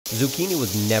Zucchini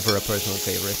was never a personal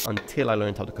favorite until I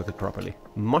learned how to cook it properly.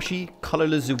 Mushy,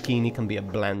 colorless zucchini can be a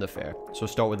bland affair, so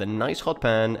start with a nice hot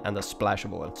pan and a splash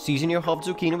of oil. Season your halved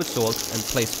zucchini with salt and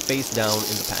place face down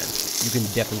in the pan. You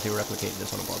can definitely replicate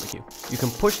this on a barbecue. You can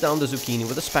push down the zucchini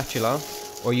with a spatula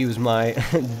or use my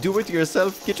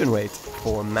do-it-yourself kitchen weight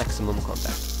for maximum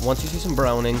contact. Once you see some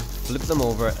browning, flip them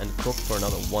over and cook for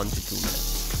another 1 to 2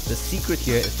 minutes. The secret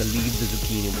here is to leave the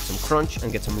zucchini with some crunch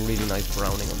and get some really nice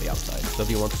browning on the outside. So if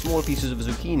you want small pieces of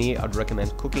zucchini, I'd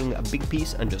recommend cooking a big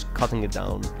piece and just cutting it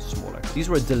down smaller. These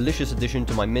were a delicious addition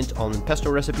to my mint almond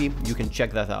pesto recipe. You can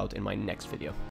check that out in my next video.